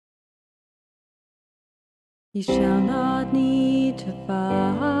You shall not need to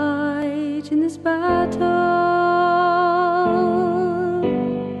fight in this battle.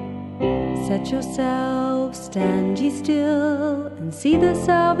 Set yourself, stand ye still, and see the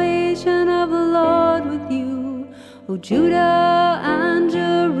salvation of the Lord with you. O Judah and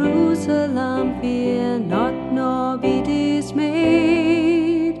Jerusalem, fear not, nor be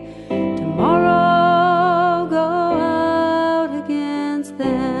dismayed. Tomorrow go out against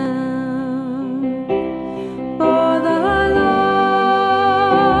them. For the Lord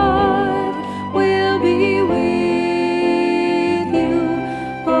will be with you.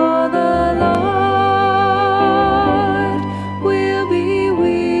 For the Lord will be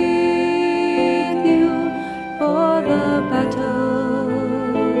with you. For the battle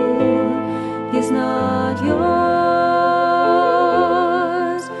is not yours,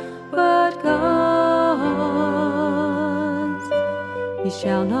 but God's. You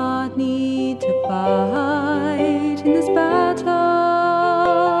shall not need to fight in this battle.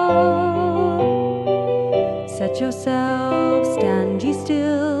 Set yourself, stand ye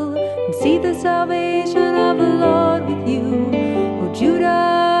still, and see the salvation of the Lord with you. O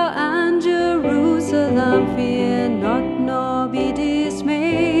Judah and Jerusalem, fear not, nor be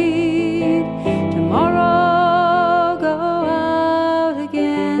dismayed. Tomorrow go out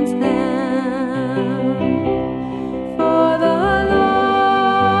against them. For the Lord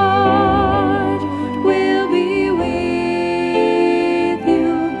will be with you.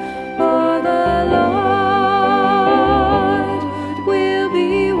 For the Lord will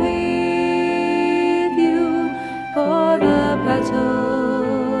be with you. For the battle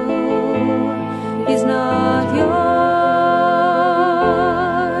is not yours,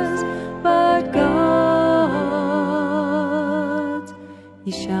 but God's.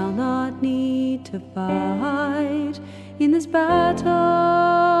 You shall not need to fight in this battle.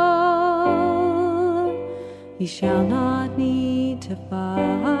 You shall not need to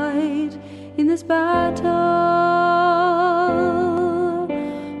fight in this battle.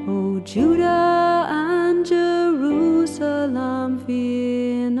 O Judah and Jerusalem,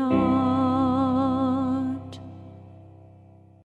 fear not.